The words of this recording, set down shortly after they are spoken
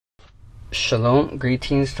Shalom,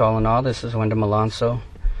 greetings to all in all. This is Wendim Alonso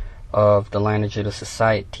of the Land of Judah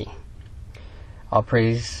Society. All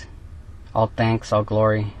praise, all thanks, all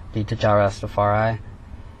glory be to RasTafari,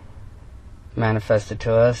 manifested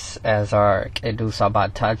to us as our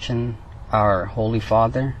Qedamawi our Holy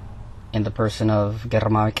Father, in the person of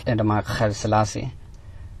Qedamawi Haile Selassie,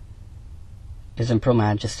 His Imperial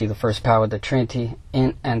Majesty, the first power of the Trinity,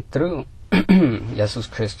 in and through Jesus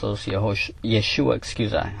Christos, Yeshua,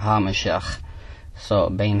 HaMashiach, so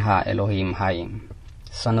Bein Ha Elohim Hayim,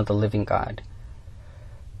 Son of the Living God.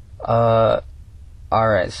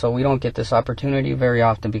 Alright, so we don't get this opportunity very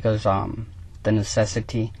often because the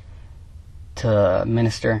necessity to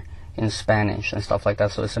minister in Spanish and stuff like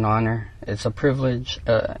that. So it's an honor, it's a privilege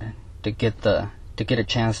to get a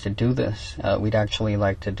chance to do this. We'd actually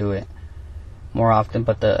like to do it more often,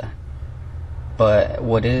 but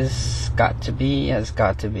what is got to be has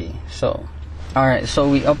got to be. So, alright, so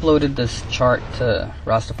we uploaded this chart to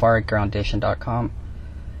RasTafariGroundation.com.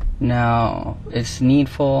 Now, it's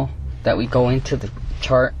needful that we go into the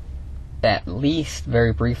chart at least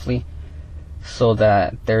very briefly so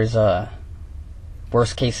that there's a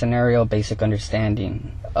worst case scenario, basic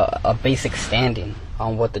understanding, a basic standing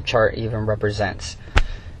on what the chart even represents.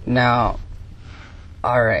 Now,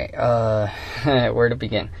 alright, where to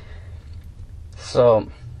begin? So,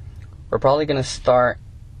 we're probably going to start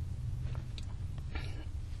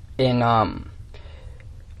in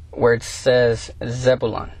where it says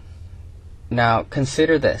Zebulon. Now,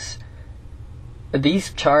 consider this.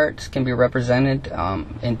 These charts can be represented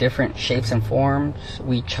in different shapes and forms.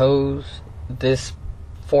 We chose this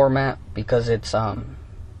format because it's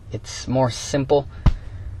more simple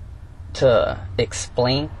to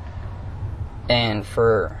explain, and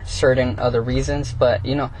for certain other reasons. But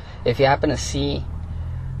if you happen to see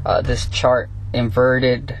this chart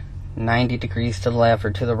inverted 90 degrees to the left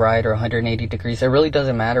or to the right or 180 degrees, it really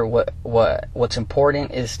doesn't matter. What's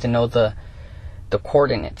important is to know the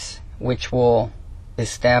coordinates, which will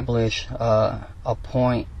establish a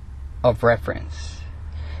point of reference.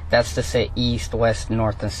 That's to say east, west,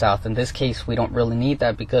 north, and south. In this case, we don't really need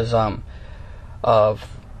that because of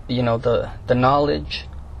the knowledge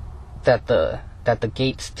that the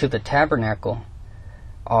gates to the tabernacle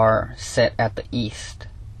are set at the east,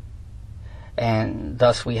 and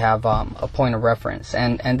thus we have a point of reference.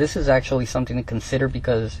 And this is actually something to consider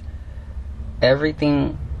because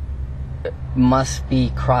everything must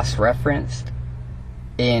be cross-referenced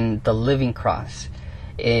in the living cross,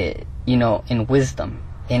 in wisdom,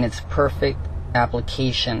 in its perfect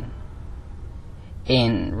application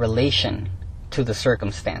in relation to the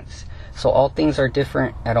circumstance. So all things are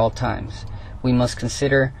different at all times. We must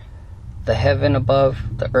consider the heaven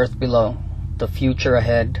above, the earth below, the future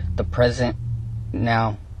ahead, the present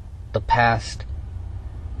now, the past,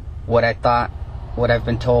 what I thought, what I've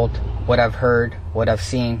been told, what I've heard, what I've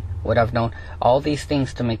seen, what I've known. All these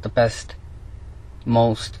things to make the best,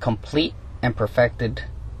 most complete and perfected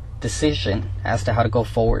decision as to how to go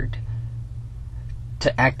forward,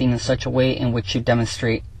 to acting in such a way in which you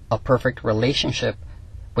demonstrate a perfect relationship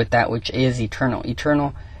with that which is eternal.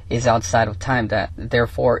 Eternal is outside of time, that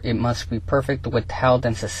therefore it must be perfect, withheld,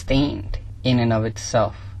 and sustained in and of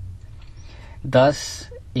itself. Thus,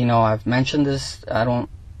 I've mentioned this. I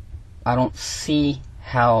don't see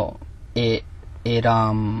how it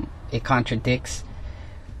contradicts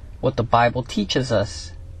what the Bible teaches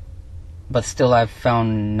us, but still I've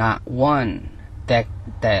found not one that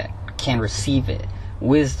can receive it.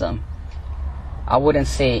 Wisdom, I wouldn't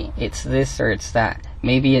say it's this or it's that.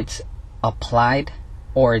 Maybe it's applied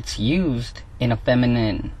or it's used in a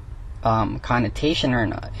feminine connotation or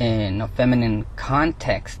in a feminine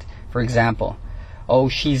context. For example, oh,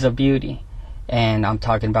 she's a beauty, and I'm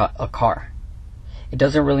talking about a car. It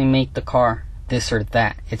doesn't really make the car this or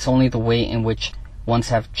that. It's only the way in which ones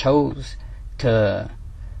have chose to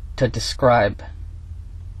describe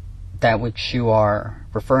that which you are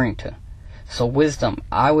referring to. So wisdom,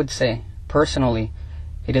 I would say personally,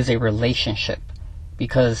 it is a relationship,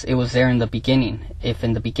 because it was there in the beginning. If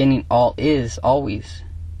in the beginning all is always,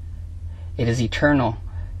 it is eternal,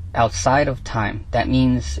 outside of time. That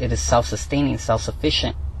means it is self-sustaining,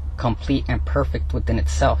 self-sufficient, complete and perfect within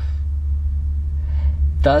itself.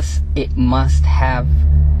 Thus, it must have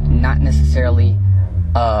not necessarily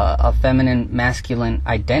a feminine, masculine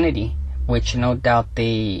identity, which no doubt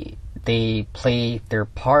they play their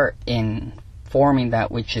part in forming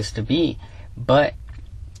that which is to be. But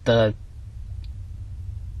the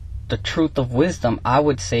truth of wisdom, I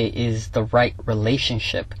would say, is the right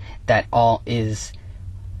relationship, that all is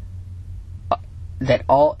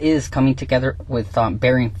coming together with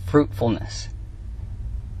bearing fruitfulness.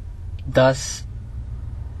 thus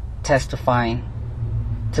testifying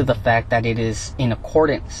to the fact that it is in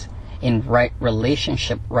accordance, in right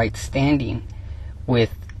relationship, right standing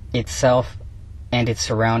with itself and its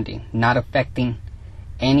surrounding, not affecting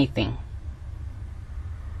anything,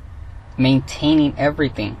 maintaining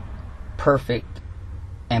everything perfect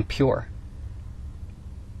and pure.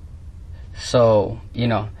 So,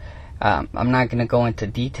 I'm not going to go into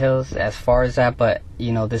details as far as that, but,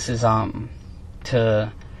 this is,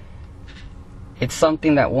 it's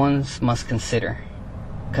something that one must consider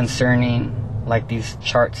concerning, like, these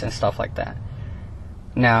charts and stuff like that.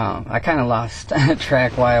 Now, I kind of lost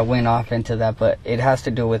track why I went off into that, but it has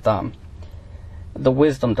to do with, the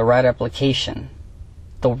wisdom, the right application,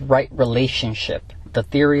 the right relationship, the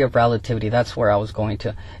theory of relativity. That's where I was going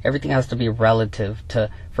to. Everything has to be relative to,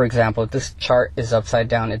 for example, if this chart is upside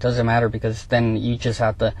down, it doesn't matter, because then you just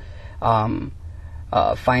have to find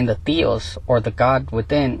the theos, or the God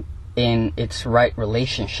within, in its right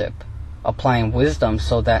relationship, applying wisdom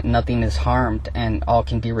so that nothing is harmed and all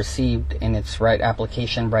can be received in its right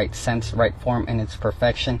application, right sense, right form, in its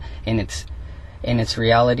perfection, in its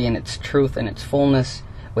reality, in its truth, in its fullness,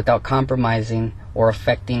 without compromising or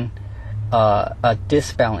affecting a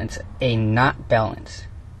disbalance, a not balance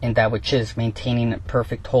in that which is, maintaining it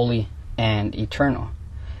perfect, holy, and eternal.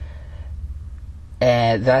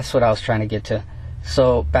 And that's what I was trying to get to.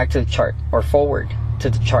 So back to the chart, or forward to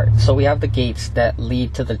the chart. So we have the gates that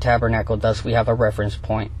lead to the tabernacle. Thus we have a reference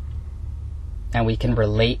point, and we can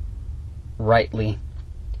relate rightly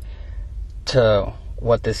to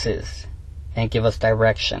what this is and give us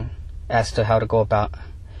direction as to how to go about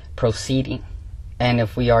proceeding. And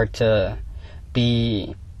if we are to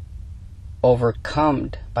be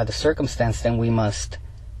overcome by the circumstance, then we must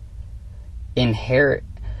inherit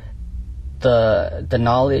the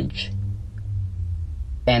knowledge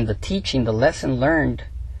and the teaching, the lesson learned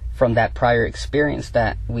from that prior experience,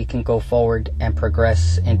 that we can go forward and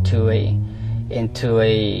progress into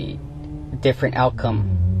a different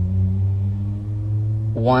outcome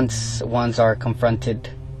once ones are confronted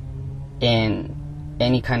in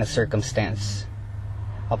any kind of circumstance,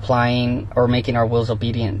 applying or making our wills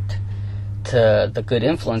obedient to the good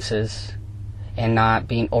influences and not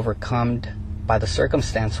being overcome by the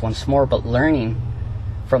circumstance once more, but learning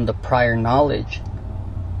from the prior knowledge,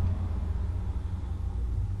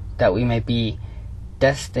 that we may be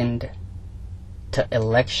destined to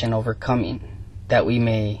election overcoming, that we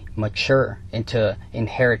may mature into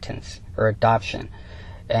inheritance or adoption.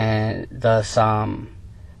 And thus,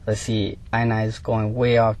 let's see, Aina is going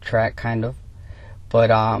way off track kind of, but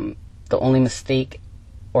the only mistake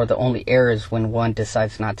or the only error is when one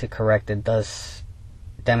decides not to correct it, thus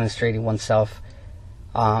demonstrating oneself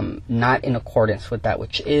not in accordance with that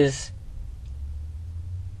which is.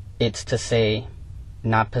 It's to say,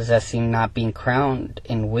 not possessing, not being crowned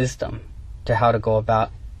in wisdom to how to go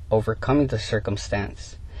about overcoming the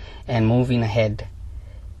circumstance and moving ahead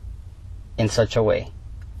in such a way.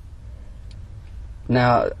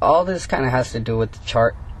 Now, all this kind of has to do with the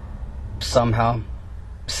chart somehow.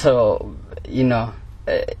 So, Aina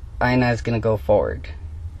is going to go forward.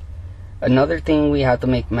 Another thing we have to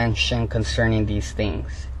make mention concerning these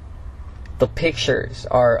things. The pictures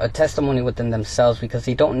are a testimony within themselves, because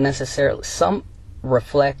they don't necessarily, some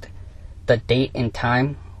reflect the date and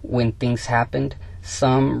time when things happened.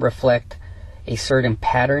 Some reflect a certain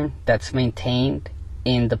pattern that's maintained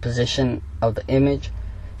in the position of the image.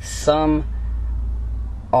 Some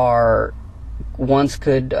are, ones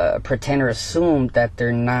could pretend or assume that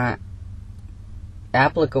they're not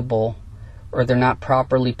applicable, or they're not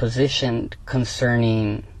properly positioned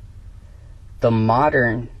concerning the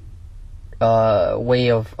modern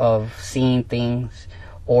way of seeing things,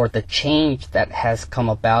 or the change that has come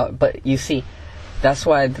about. But you see, that's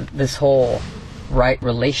why this whole right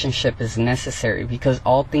relationship is necessary, because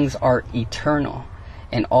all things are eternal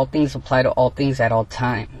and all things apply to all things at all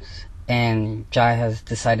times. And Jai has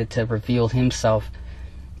decided to reveal himself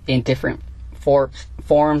in different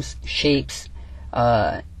forms, shapes,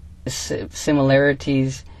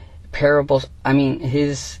 similarities, parables. I mean,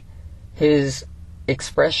 his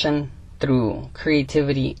expression through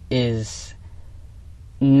creativity is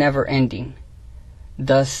never ending.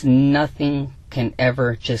 Thus, nothing can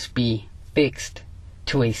ever just be fixed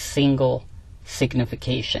to a single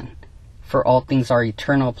signification. For all things are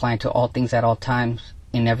eternal, applying to all things at all times,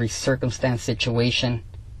 in every circumstance, situation,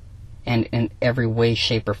 and in every way,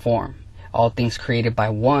 shape, or form. All things created by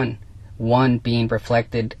one being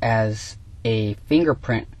reflected as a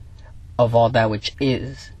fingerprint of all that which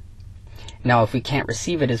is. Now, if we can't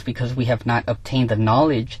receive it, it's because we have not obtained the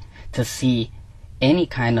knowledge to see any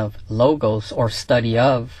kind of logos or study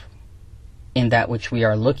of in that which we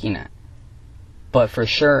are looking at. But for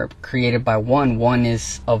sure, created by one. One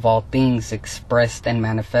is of all things expressed and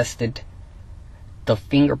manifested the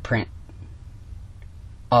fingerprint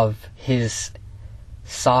of his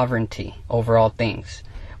sovereignty over all things.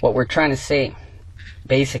 What we're trying to say,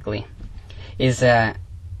 basically, is that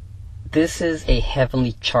this is a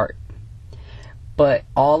heavenly chart. But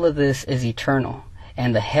all of this is eternal.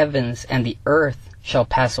 And the heavens and the earth shall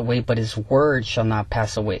pass away, but his word shall not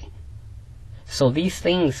pass away. So these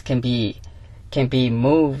things can be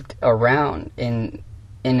moved around in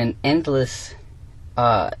an endless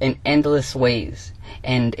ways,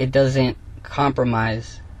 and it doesn't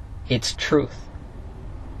compromise its truth,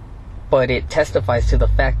 but it testifies to the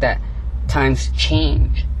fact that times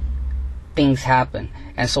change, things happen,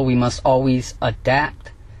 and so we must always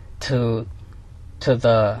adapt to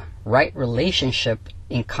the right relationship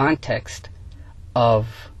in context of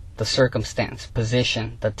the circumstance,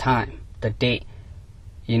 position, the time, the date.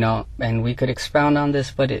 And we could expound on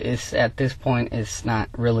this, but it is, at this point, it's not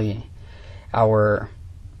really our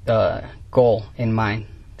goal in mind.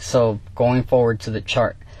 So going forward to the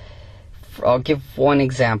chart, I'll give one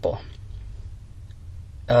example.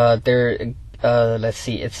 Let's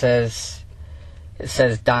see. It says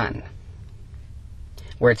Dan.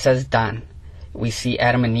 Where it says Dan, we see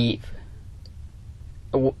Adam and Eve.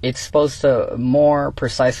 It's supposed to more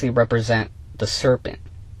precisely represent the serpent.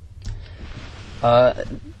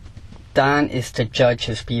 Dan is to judge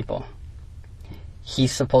his people.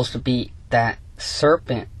 He's supposed to be that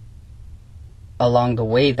serpent along the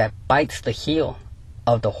way that bites the heel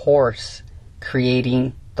of the horse,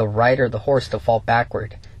 creating the rider of the horse to fall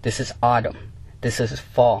backward. This is autumn. This is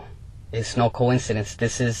fall. It's no coincidence.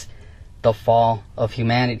 This is the fall of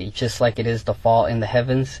humanity. Just like it is the fall in the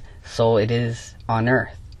heavens, so it is on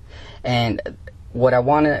earth. And what I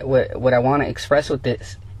want to express with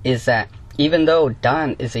this is that even though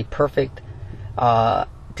Dan is a perfect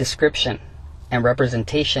description and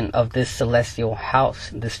representation of this celestial house,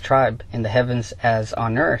 this tribe in the heavens as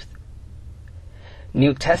on earth,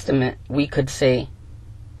 New Testament, we could say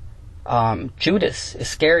Judas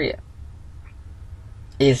Iscariot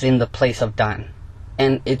is in the place of Dan,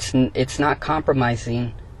 and it's not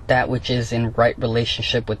compromising that which is in right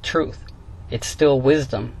relationship with truth. It's still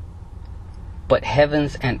wisdom. But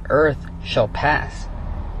heavens and earth shall pass,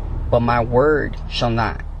 but my word shall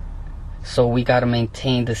not. So we got to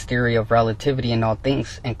maintain this theory of relativity in all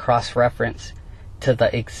things and cross-reference to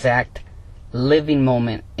the exact living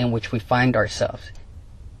moment in which we find ourselves,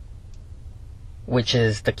 which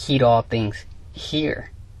is the key to all things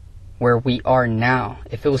here, where we are now.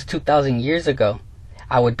 If it was 2,000 years ago,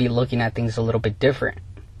 I would be looking at things a little bit different.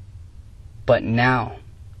 But now,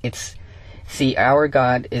 our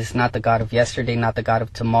God is not the God of yesterday, not the God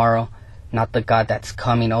of tomorrow, not the God that's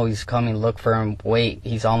coming. Oh, he's coming, look for him, wait,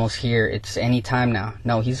 he's almost here, it's any time now.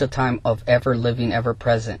 No, he's a time of ever living, ever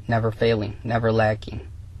present, never failing, never lacking.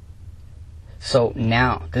 So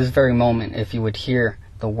now, this very moment, if you would hear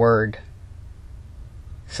the word,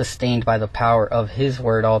 sustained by the power of his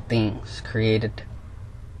word, all things created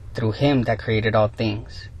through him that created all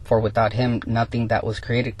things. For without him, nothing that was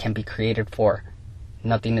created can be created for.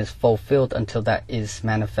 Nothing is fulfilled until that is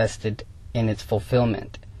manifested in its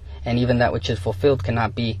fulfillment. And even that which is fulfilled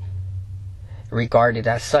cannot be regarded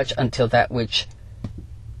as such until that which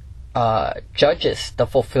judges the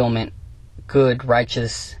fulfillment good,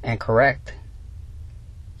 righteous, and correct.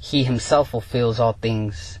 He himself fulfills all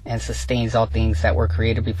things and sustains all things that were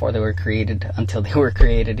created before they were created until they were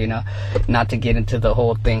created, not to get into the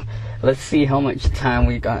whole thing. Let's see how much time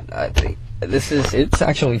we got. I think it's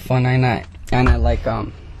actually fun. And I like,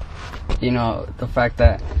 the fact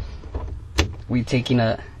that we taking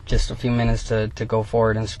just a few minutes to go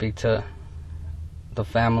forward and speak to the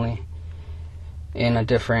family in a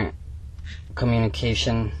different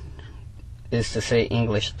communication, is to say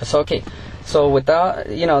English. So okay, so without,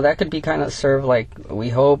 that could be kind of served like,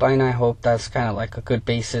 I hope that's kind of like a good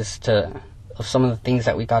basis of some of the things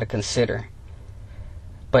that we got to consider.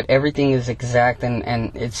 But everything is exact,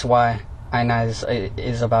 and it's why I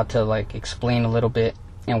is about to explain a little bit,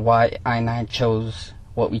 and why I chose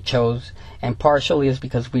what we chose, and partially is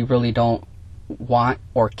because we really don't want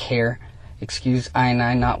or care. Excuse I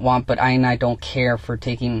not want, but I don't care for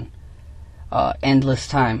taking endless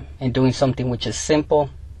time and doing something which is simple,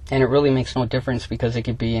 and it really makes no difference because it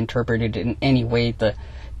could be interpreted in any way. The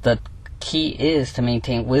key is to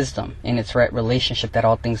maintain wisdom in its right relationship, that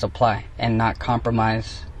all things apply, and not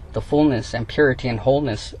compromise the fullness and purity and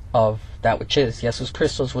wholeness of that which is. Jesus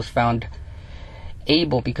Christus was found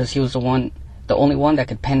able because he was the only one that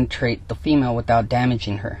could penetrate the female without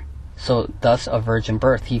damaging her. So thus a virgin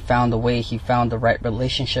birth. He found the way, he found the right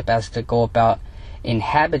relationship as to go about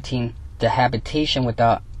inhabiting the habitation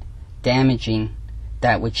without damaging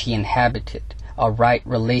that which he inhabited. A right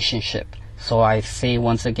relationship. So I say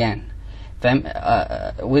once again,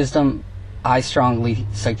 wisdom, I strongly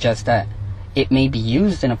suggest that it may be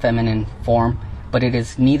used in a feminine form, but it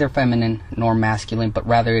is neither feminine nor masculine, but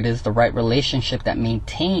rather it is the right relationship that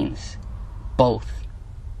maintains both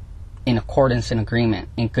in accordance and agreement,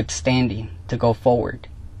 in good standing to go forward,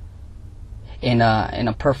 in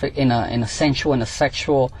a sensual and a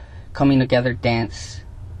sexual coming together dance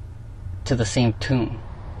to the same tune.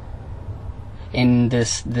 In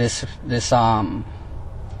this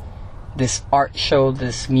art show,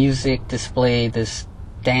 this music display, this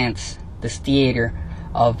dance, this theater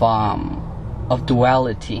of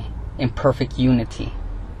duality in perfect unity.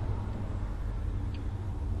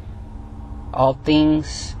 All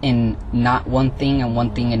things in not one thing, and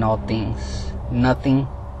one thing in all things. Nothing,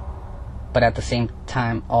 but at the same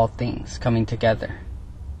time, all things coming together.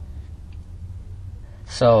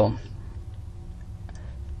 So,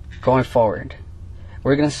 going forward,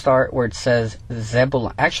 we're going to start where it says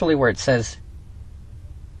Zebulun. Actually, where it says,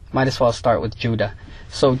 might as well start with Judah.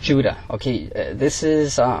 So Judah, okay, this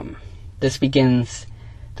begins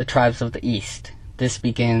the tribes of the east. This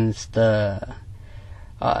begins the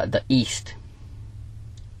east.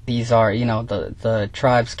 These are, the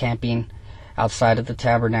tribes camping outside of the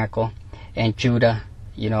tabernacle. And Judah,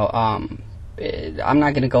 I'm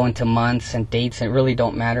not going to go into months and dates. It really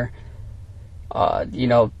don't matter.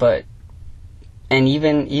 But, and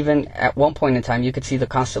even at one point in time, you could see the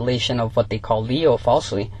constellation of what they call Leo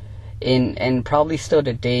falsely, and probably still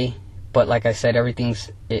today. But like I said,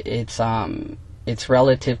 it's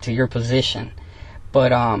relative to your position.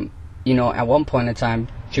 But at one point in time,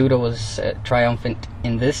 Judah was triumphant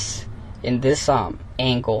in this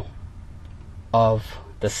angle of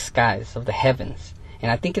the skies, of the heavens, and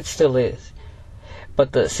I think it still is.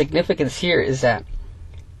 But the significance here is that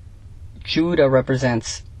Judah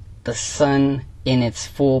represents the sun in its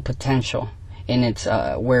full potential, in its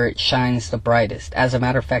where it shines the brightest. As a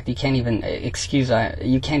matter of fact, you can't even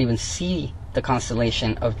see the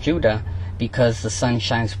constellation of Judah because the sun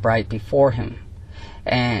shines bright before him.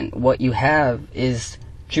 And what you have is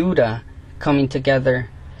Judah coming together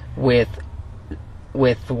with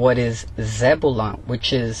what is Zebulun,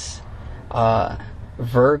 which is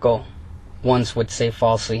Virgo, ones would say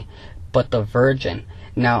falsely, but the virgin.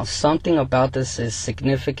 Now, something about this is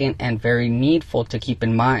significant and very needful to keep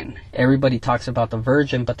in mind. Everybody talks about the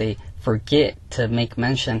virgin, but they forget to make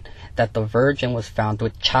mention that the virgin was found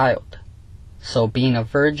with child. So being a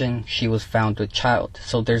virgin, she was found with child.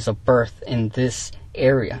 So there's a birth in this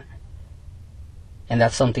area. And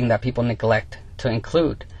that's something that people neglect to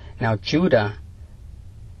include. Now, Judah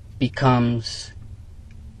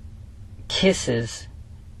kisses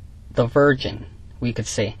the virgin, we could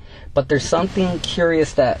say. But there's something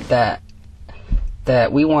curious that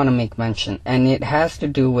we want to make mention, and it has to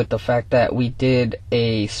do with the fact that we did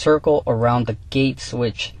a circle around the gates,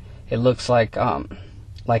 which it looks like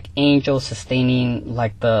angels sustaining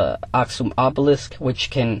like the Aksum obelisk, which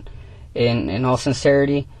can, in all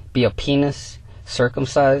sincerity, be a penis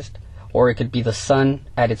circumcised, or it could be the sun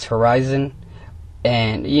at its horizon,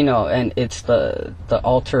 and and it's the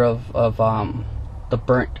altar of the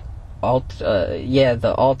burnt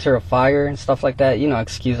the altar of fire and stuff like that. I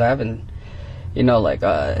haven't,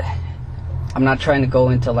 I'm not trying to go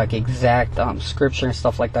into like exact scripture and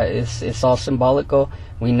stuff like that. It's all symbolical.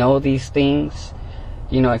 We know these things.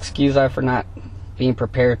 Excuse I for not being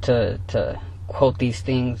prepared to quote these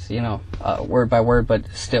things, word by word, but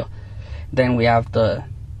still. Then we have the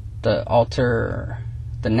altar,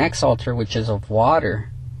 the next altar, which is of water,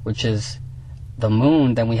 which is the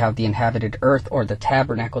moon. Then we have the inhabited earth, or the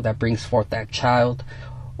tabernacle that brings forth that child,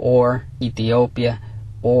 or Ethiopia,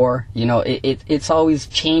 or it's always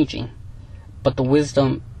changing, but the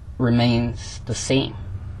wisdom remains the same.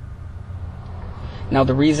 Now,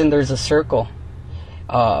 the reason there's a circle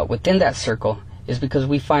within that circle is because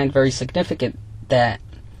we find very significant that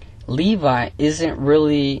Levi isn't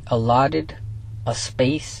really allotted a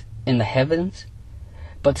space in the heavens,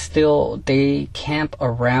 but still they camp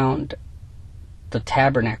around the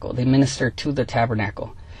tabernacle. They minister to the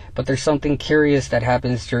tabernacle. But there's something curious that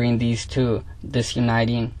happens during this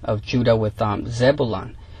uniting of Judah with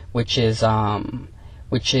Zebulun, which is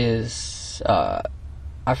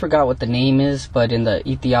I forgot what the name is, but in the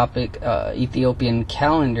Ethiopian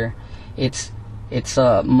calendar, it's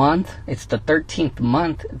a month. It's the 13th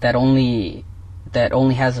month that only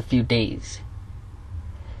has a few days,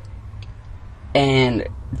 and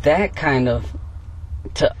that kind of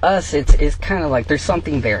to us, it's kind of like there's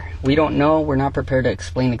something there. We don't know. We're not prepared to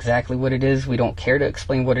explain exactly what it is. We don't care to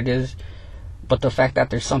explain what it is. But the fact that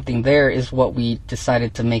there's something there is what we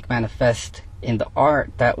decided to make manifest in the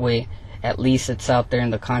art. That way, at least it's out there in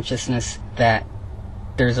the consciousness that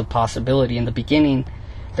there's a possibility. In the beginning,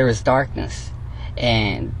 there was darkness.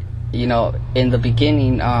 And, you know, in the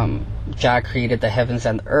beginning, Jah created the heavens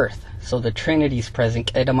and the earth. So the Trinity is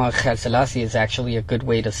present. Qedamawi Haile Selassie is actually a good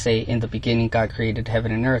way to say, in the beginning, God created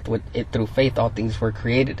heaven and earth. With it, through faith, all things were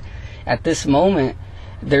created. At this moment,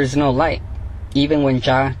 there's no light. Even when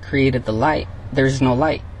Jah created the light, there's no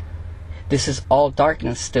light. This is all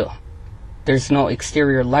darkness still. There's no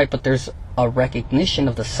exterior light, but there's a recognition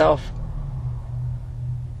of the self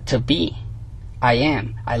to be. I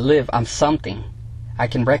am. I live. I'm something. I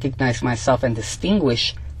can recognize myself and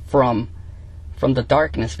distinguish from the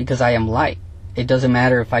darkness because I am light. It doesn't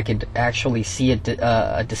matter if I could actually see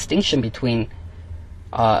a distinction between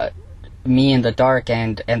me in the dark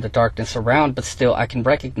and the darkness around, but still I can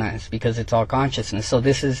recognize because it's all consciousness. So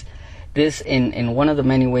this in one of the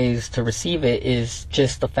many ways to receive it is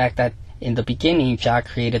just the fact that in the beginning Jah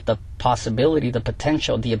created the possibility, the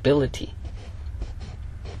potential, the ability.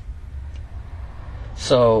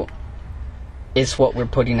 So it's what we're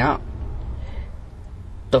putting out.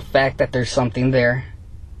 The fact that there's something there,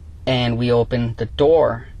 and we open the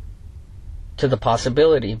door to the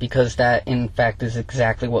possibility, because that in fact is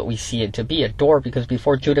exactly what we see it to be, a door. Because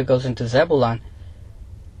before Judah goes into Zebulun,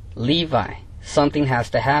 Levi, something has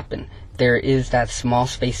to happen. There is that small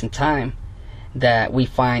space and time that we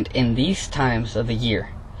find in these times of the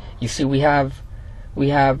year. You see, we have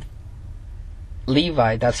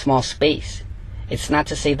Levi, that small space. It's not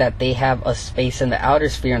to say that they have a space in the outer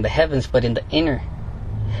sphere in the heavens, but in the inner.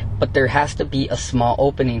 But there has to be a small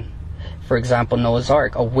opening. For example, Noah's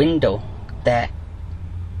Ark, a window that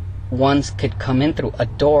ones could come in through, a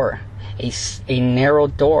door, a narrow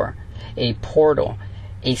door, a portal,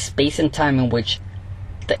 a space and time in which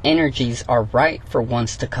the energies are right for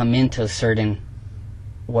ones to come into a certain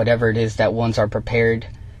whatever it is that ones are prepared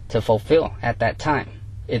to fulfill at that time.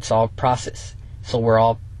 It's all process. So we're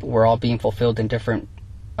all being fulfilled in different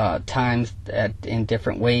times, in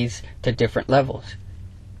different ways, to different levels.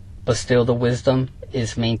 But still the wisdom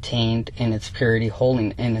is maintained in its purity,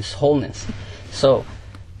 in its wholeness. So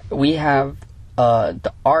we have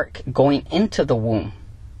the ark going into the womb,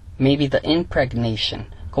 maybe the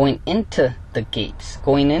impregnation, going into the gates,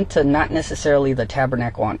 going into not necessarily the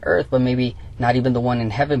tabernacle on earth, but maybe not even the one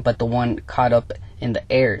in heaven, but the one caught up in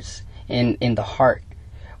the airs, in the heart,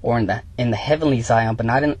 or in the heavenly Zion, but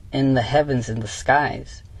not in the heavens, in the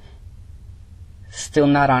skies. Still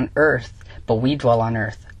not on earth, but we dwell on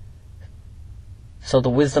earth. So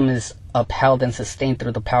the wisdom is upheld and sustained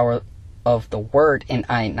through the power of the word in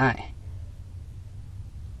I and I.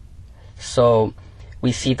 So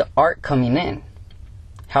we see the ark coming in.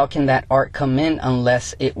 How can that ark come in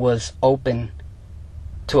unless it was open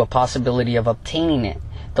to a possibility of obtaining it?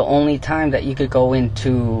 The only time that you could go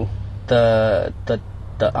into the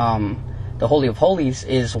Holy of Holies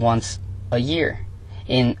is once a year,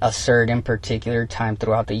 in a certain particular time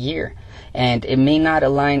throughout the year. And it may not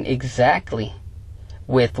align exactly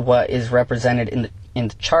with what is represented in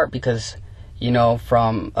the chart, because, you know,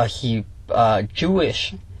 from a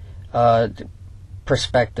Jewish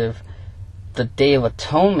perspective, the Day of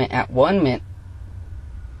Atonement at 1 minute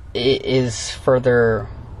is further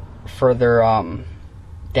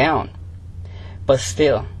down. But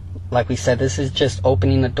still, like we said, this is just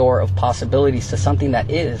opening the door of possibilities to something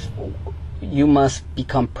that is. You must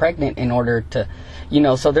become pregnant in order to,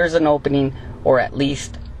 so there's an opening, or at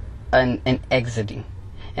least an exiting.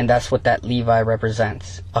 And that's what that Levi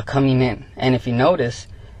represents, a coming in. And if you notice,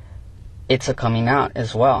 it's a coming out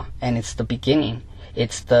as well. And it's the beginning.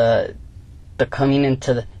 It's the coming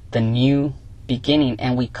into the new beginning,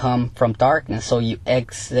 and we come from darkness. So you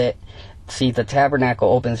exit. See, the tabernacle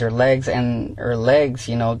opens her legs, and her legs,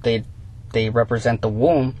 they represent the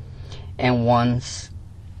womb, and ones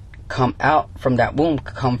come out from that womb,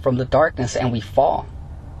 come from the darkness, and we fall.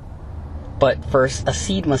 But first, a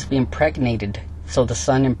seed must be impregnated. So the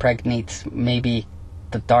sun impregnates maybe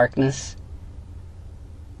the darkness,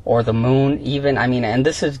 or the moon even. And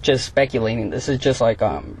this is just speculating. This is just like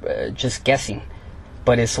just guessing.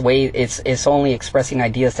 But it's only expressing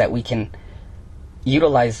ideas that we can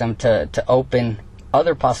utilize them to open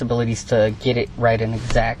other possibilities to get it right and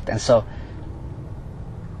exact. And so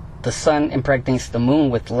the sun impregnates the moon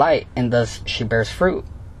with light, and thus she bears fruit.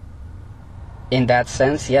 In that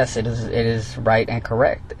sense, yes, it is right and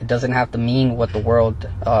correct. It doesn't have to mean what the world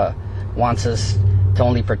wants us to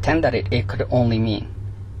only pretend that it could only mean.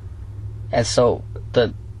 And so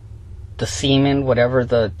the semen, whatever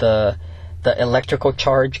the electrical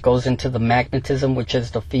charge, goes into the magnetism, which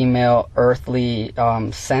is the female earthly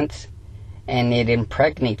sense, and it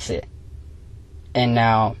impregnates it. And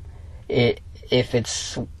now, if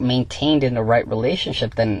it's maintained in the right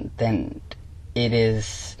relationship, then it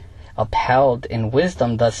is upheld in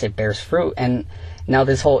wisdom, thus it bears fruit. And now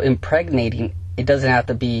this whole impregnating, it doesn't have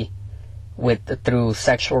to be through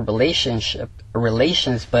sexual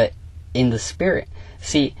relations, but in the spirit.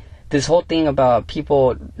 See, this whole thing about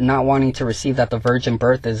people not wanting to receive that the virgin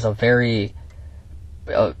birth is a very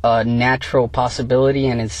natural possibility,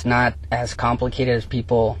 and it's not as complicated as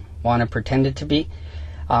people want to pretend it to be.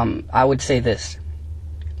 I would say this: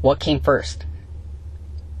 what came first?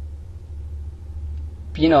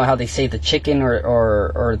 You know how they say the chicken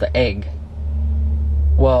or the egg?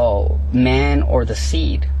 Well, man or the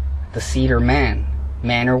seed or man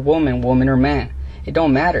or woman or man. It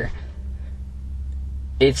don't matter.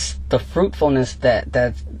 It's the fruitfulness that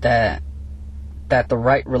the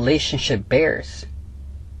right relationship bears.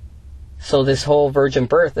 So this whole virgin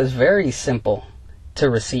birth is very simple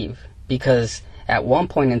to receive, because at one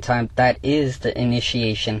point in time, that is the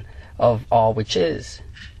initiation of all which is,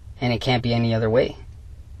 and it can't be any other way.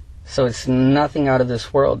 So it's nothing out of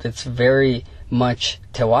this world. It's very much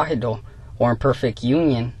tewahido, or in perfect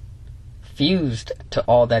union, fused to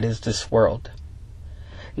all that is this world.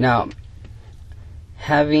 Now,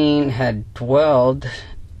 having had dwelled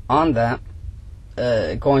on that,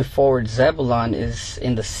 going forward, Zebulon is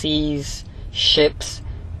in the seas, ships,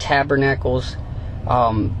 tabernacles,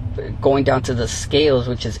 going down to the scales,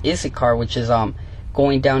 which is Issachar, which is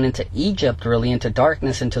going down into Egypt, really into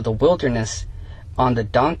darkness, into the wilderness, on the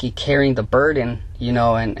donkey, carrying the burden,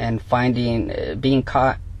 and finding, being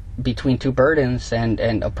caught between two burdens, and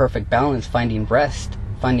a perfect balance, finding rest,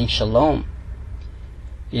 finding shalom.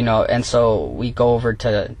 And so we go over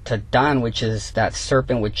to Dan, which is that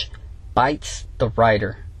serpent which bites the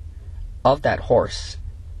rider of that horse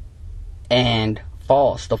and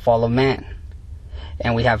falls, the fall of man.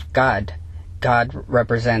 And we have God. God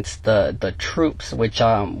represents the troops, which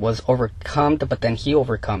was overcome, but then he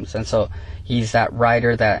overcomes. And so he's that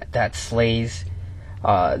rider that slays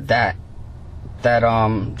that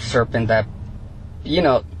serpent that,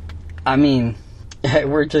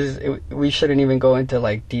 we shouldn't even go into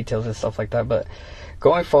like details and stuff like that. But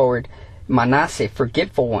going forward, Manasseh,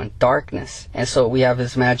 forgetful one, darkness. And so we have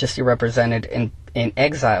His Majesty represented in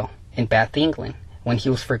exile in Bath, England, when he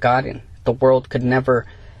was forgotten. The world could never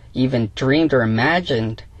even dreamed or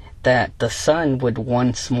imagined that the sun would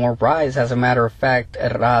once more rise. As a matter of fact,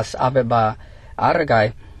 Ras Abeba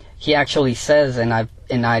Aragai, he actually says, and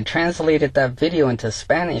I translated that video into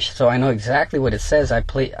Spanish, so I know exactly what it says. I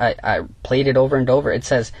played it over and over. It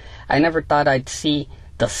says, "I never thought I'd see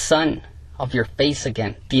the sun of your face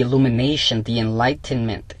again, the illumination, the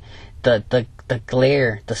enlightenment, the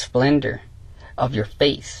glare, the splendor of your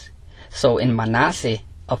face." So in Manasseh,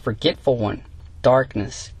 a forgetful one,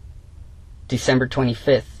 darkness, December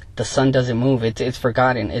 25th, the sun doesn't move. It's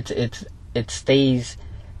forgotten. It stays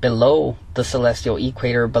below the celestial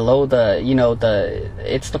equator, below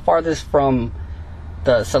it's the farthest from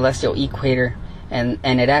the celestial equator, and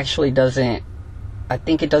it actually doesn't, I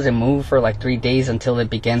think it doesn't move for like 3 days until it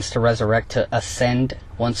begins to resurrect, to ascend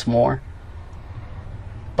once more.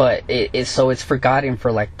 But so it's forgotten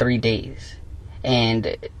for like 3 days.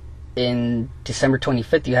 And in December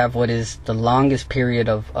 25th, you have what is the longest period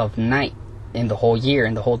of night in the whole year,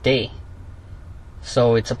 in the whole day.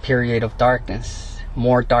 So it's a period of darkness,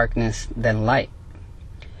 more darkness than light.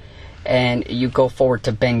 And you go forward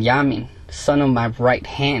to Benjamin, son of my right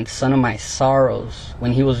hand, son of my sorrows.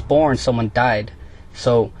 When he was born, someone died.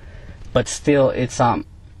 So, but still, it's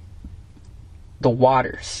the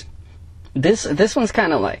waters. This one's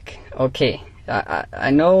kind of like, okay,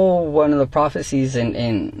 I know one of the prophecies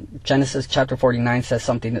in Genesis chapter 49 says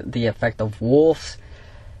something to the effect of wolves.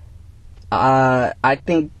 I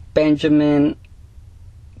think Benjamin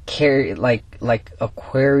carry like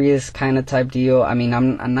Aquarius kind of type deal. I mean,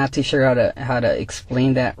 I'm not too sure how to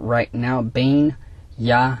explain that right now. Bain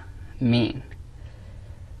Yamin,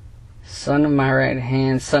 son of my right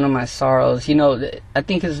hand, son of my sorrows. I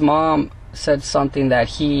think his mom said something that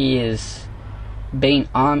he is Bain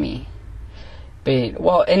Ami.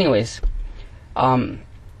 Well, anyways,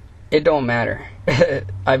 it don't matter.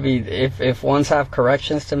 I mean, if ones have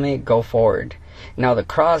corrections to make, go forward. Now the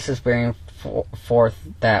cross is bearing forth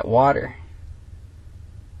that water,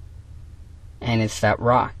 and it's that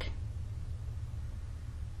rock.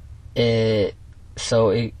 Alright,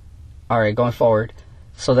 going forward.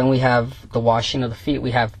 So then we have the washing of the feet.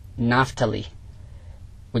 We have Naphtali.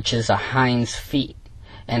 which is a hind's feet.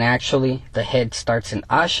 And actually, the head starts in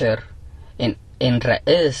Asher, in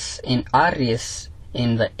Re'is, in Aries,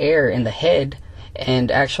 in the air, in the head. And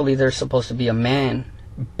actually, there's supposed to be a man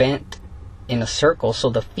bent in a circle. So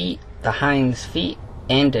the feet, the hind's feet,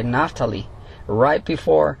 end in Naphtali, right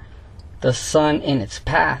before the sun in its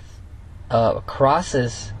path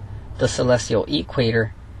crosses the celestial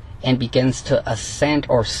equator and begins to ascend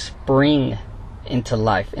or spring into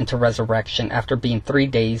life, into resurrection, after being 3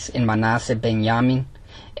 days in Manasseh, Benjamin,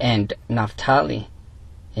 and Naphtali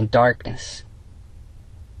in darkness.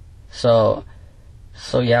 So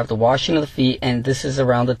you have the washing of the feet, and this is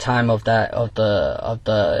around the time of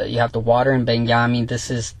the you have the water in Benjamin. This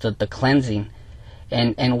is the cleansing.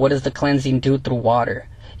 And what does the cleansing do through water?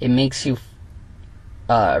 It makes you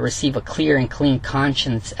receive a clear and clean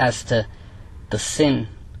conscience as to the sin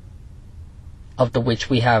of the which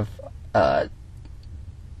we have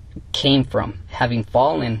came from, having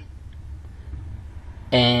fallen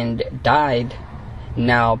and died,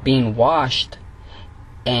 now being washed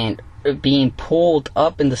and being pulled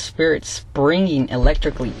up in the spirit, springing,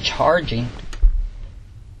 electrically charging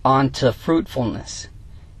onto fruitfulness.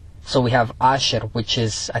 So we have Asher, which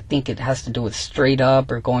is, I think it has to do with straight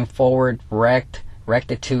up or going forward,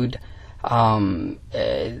 rectitude. Thou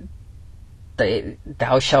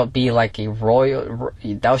shalt be like a royal,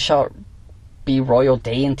 thou shalt be royal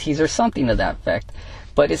deities, or something to that effect.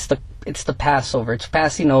 But it's the Passover. It's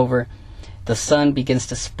passing over. The sun begins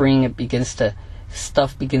to spring. It begins to,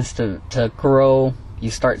 stuff begins to grow.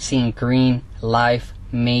 You start seeing green, life,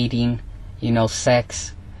 mating,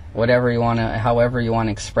 sex, whatever you want to, however you want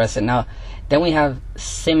to express it. Now, then we have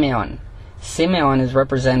Simeon. Simeon is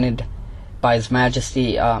represented by His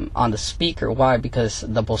Majesty on the speaker. Why? Because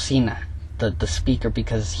the bocina, the speaker,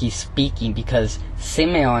 because he's speaking. Because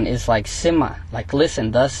Simeon is like Sima, like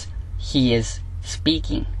listen. Thus, he is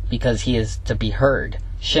speaking because he is to be heard.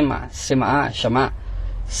 Shema, Sima, Shema.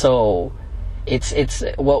 So it's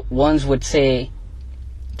what ones would say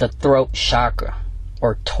the throat chakra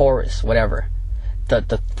or Taurus, whatever.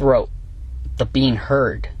 The throat, the being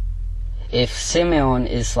heard. If Simeon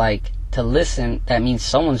is like to listen, that means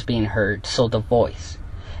someone's being heard, so the voice.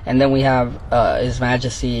 And then we have His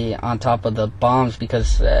Majesty on top of the bombs,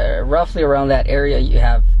 because roughly around that area you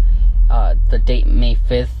have the date May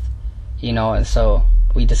 5th, and so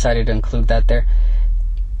we decided to include that there.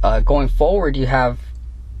 Going forward, you have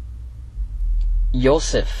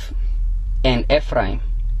Joseph and Ephraim,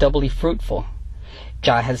 doubly fruitful.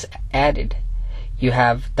 Jah has added. You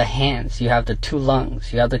have the hands, you have the 2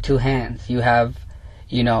 lungs, you have the 2 hands, you have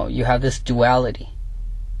this duality,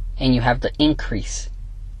 and you have the increase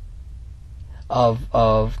of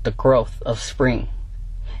the growth of spring.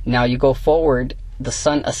 Now you go forward, the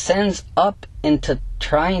sun ascends up into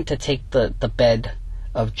trying to take the bed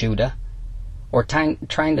of Judah, or trying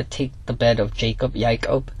to take the bed of Jacob,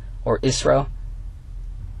 or Israel,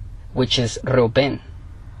 which is Reuben.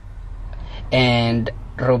 And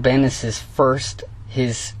Reuben is his first,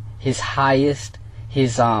 his highest,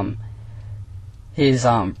 his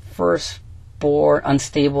firstborn,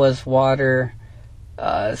 unstable as water,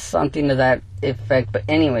 something to that effect. But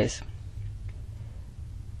anyways,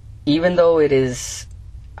 even though it is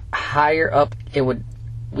higher up,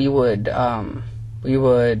 we would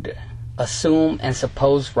assume and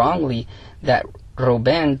suppose wrongly that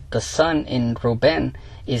Reuben, the sun in Reuben,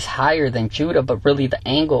 is higher than Judah, but really the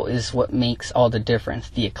angle is what makes all the difference,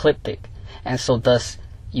 the ecliptic. And so thus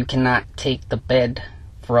you cannot take the bed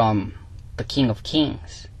from the King of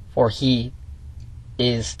Kings, for he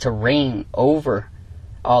is to reign over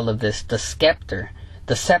all of this. The scepter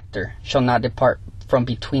shall not depart from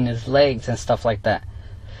between his legs, and stuff like that.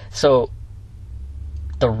 So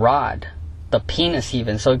the rod, the penis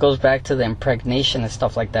even, so it goes back to the impregnation and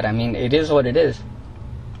stuff like that. I mean, it is what it is.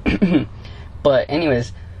 But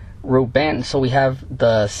anyways, Reuben, so we have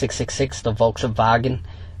the 666, the Volkswagen.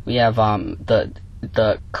 We have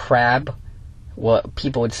the crab, what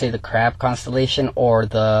people would say the crab constellation, or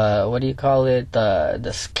the, what do you call it,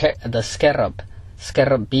 the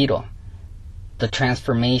scarab beetle, the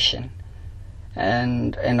transformation,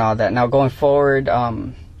 and all that. Now going forward,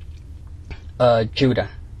 Judah.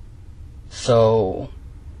 So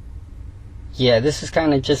yeah, this is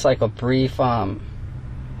kind of just like a brief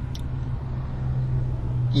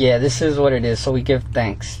yeah, this is what it is. So we give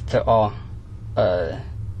thanks to all.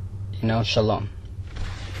 Shalom.